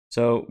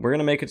So we're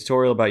gonna make a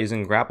tutorial about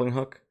using a grappling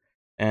hook,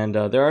 and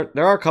there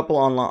are a couple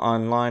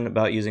online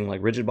about using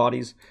like rigid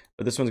bodies,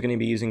 but this one's gonna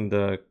be using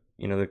the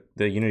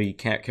Unity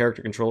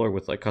character controller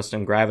with like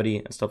custom gravity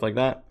and stuff like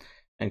that,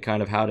 and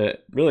kind of how to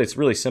it's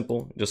really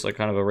simple, just like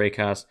kind of a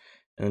raycast,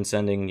 and then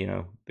sending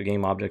the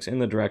game objects in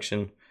the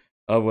direction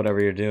of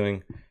whatever you're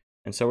doing.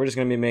 And so we're just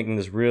gonna be making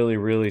this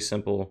really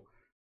simple,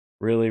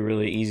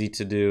 really easy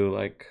to do,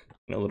 like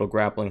little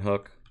grappling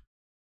hook.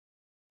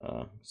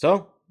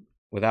 So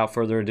without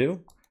further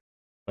ado,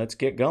 let's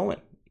get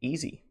going.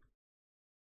 Easy.